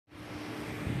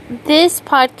This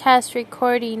podcast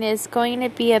recording is going to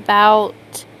be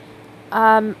about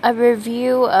a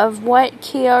review of what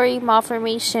Chiari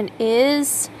malformation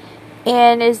is,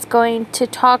 and is going to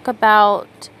talk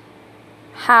about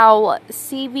how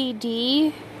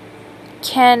CBD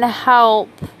can help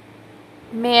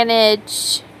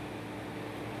manage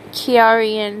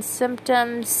Chiari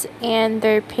symptoms and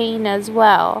their pain as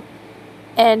well,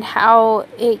 and how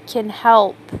it can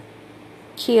help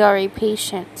Chiari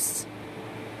patients.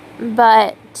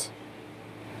 But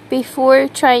before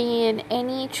trying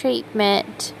any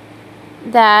treatment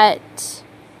that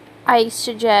I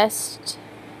suggest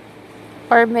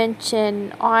or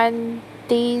mention on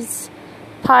these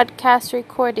podcast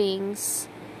recordings,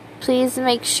 please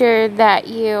make sure that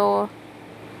you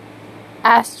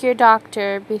ask your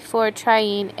doctor before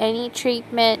trying any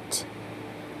treatment,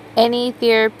 any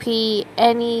therapy,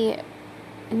 any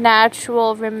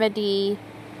natural remedy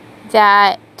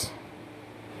that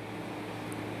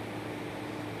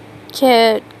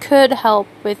could help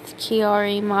with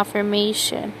Chiari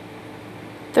malformation.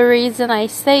 The reason I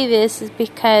say this is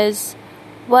because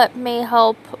what may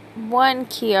help one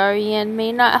Chiarian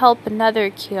may not help another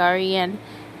Chiarian.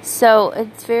 So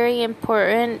it's very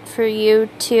important for you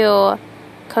to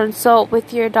consult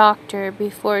with your doctor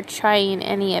before trying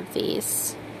any of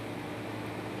these.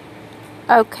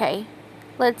 Okay,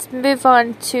 let's move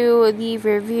on to the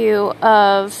review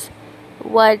of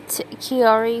what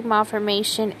Chiari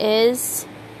malformation is,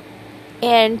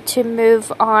 and to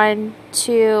move on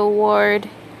toward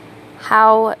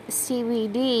how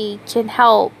CBD can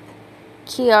help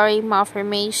Chiari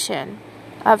malformation,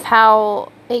 of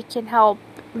how it can help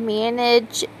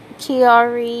manage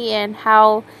Chiari and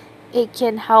how it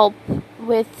can help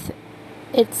with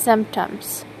its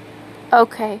symptoms.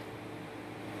 Okay.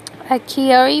 A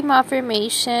Chiari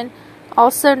malformation,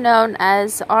 also known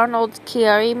as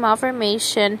Arnold-Chiari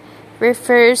malformation,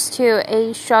 refers to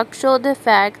a structural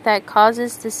defect that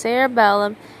causes the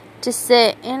cerebellum to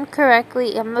sit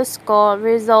incorrectly in the skull,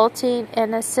 resulting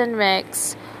in a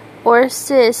syrinx or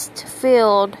cyst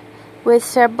filled with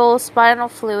cerebral spinal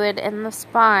fluid in the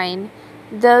spine.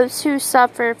 Those who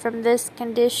suffer from this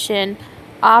condition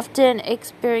often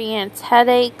experience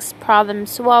headaches,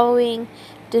 problems swallowing,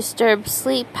 disturbed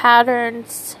sleep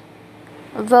patterns,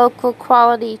 vocal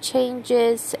quality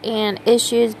changes, and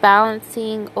issues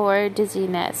balancing or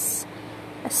dizziness.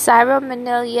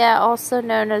 Cyberomyelia, also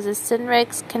known as a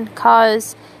syrinx, can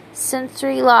cause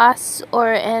sensory loss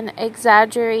or an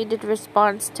exaggerated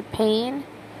response to pain,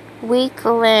 weak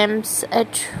limbs,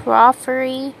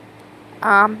 atrophy,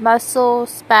 muscle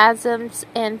spasms,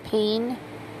 and pain.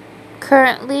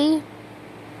 Currently,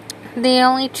 the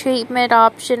only treatment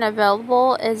option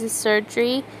available is a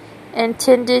surgery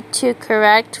intended to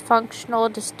correct functional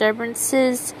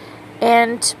disturbances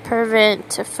and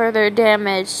prevent further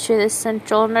damage to the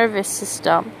central nervous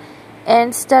system.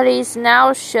 And studies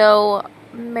now show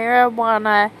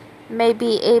marijuana may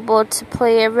be able to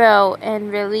play a role in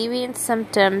relieving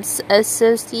symptoms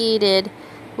associated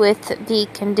with the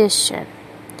condition.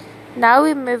 Now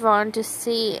we move on to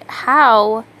see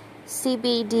how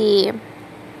CBD,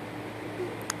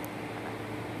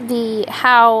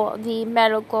 how the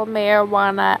medical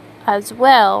marijuana as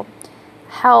well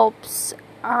helps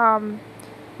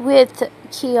with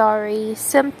Chiari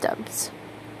symptoms.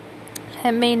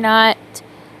 It may not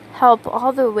help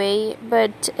all the way,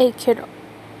 but it could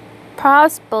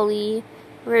possibly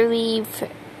relieve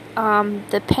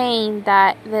the pain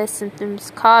that the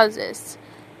symptoms causes.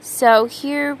 So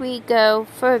here we go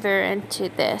further into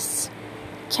this.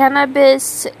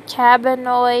 Cannabis,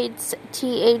 cannabinoids,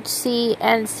 THC,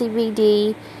 and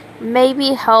CBD may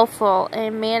be helpful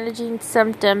in managing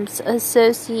symptoms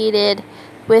associated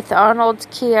with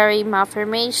Arnold-Chiari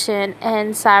malformation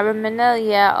and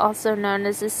cyberomyelia, also known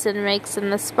as a syrinx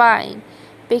in the spine,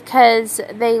 because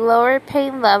they lower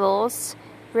pain levels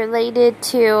related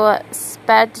to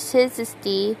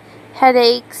spasticity,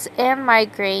 headaches, and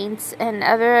migraines, and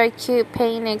other acute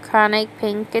pain and chronic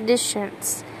pain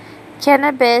conditions.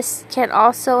 Cannabis can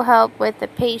also help with the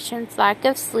patient's lack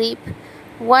of sleep.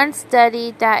 One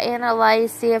study that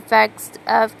analyzed the effects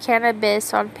of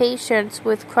cannabis on patients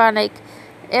with chronic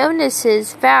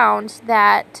illnesses found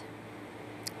that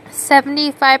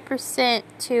 75%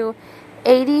 to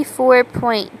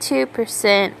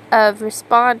 84.2% of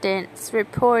respondents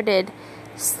reported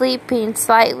sleeping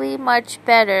slightly much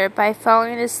better by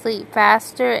falling asleep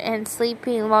faster and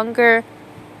sleeping longer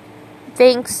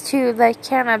thanks to the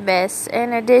cannabis.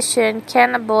 In addition,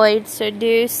 cannabinoids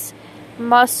reduce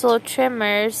muscle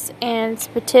tremors and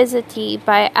spasticity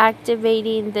by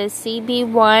activating the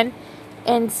CB1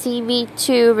 and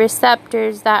CB2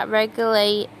 receptors that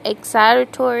regulate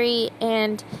excitatory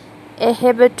and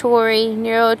inhibitory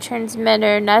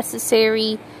neurotransmitter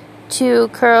necessary to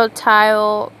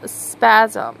curtail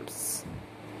spasms.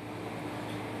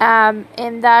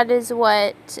 And that is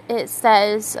what it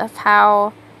says of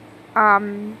how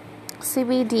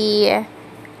CBD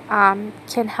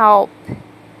can help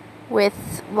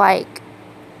with like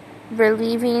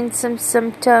relieving some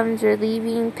symptoms,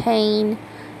 relieving pain,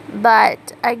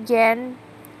 but again,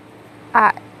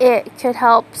 it could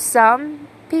help some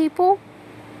people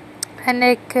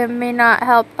and may not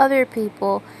help other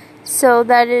people. So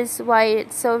that is why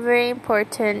it's so very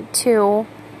important to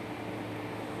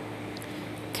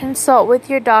consult with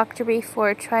your doctor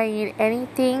before trying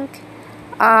anything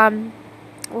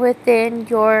within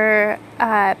your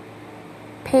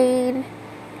pain,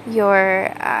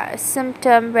 your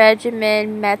symptom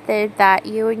regimen method that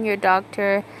you and your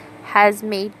doctor has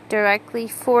made directly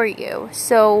for you.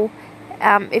 So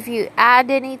if you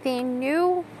add anything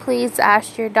new, please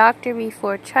ask your doctor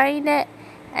before trying it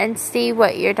and see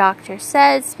what your doctor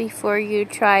says before you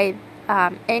try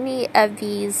any of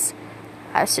these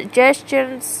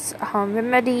suggestions, home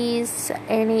remedies,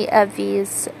 any of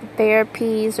these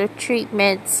therapies or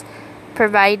treatments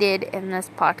provided in this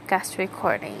podcast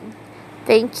recording.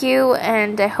 Thank you,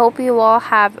 and I hope you all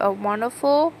have a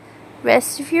wonderful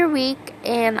rest of your week,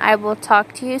 and I will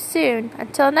talk to you soon.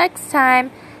 Until next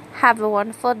time, have a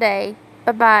wonderful day.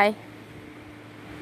 Bye-bye.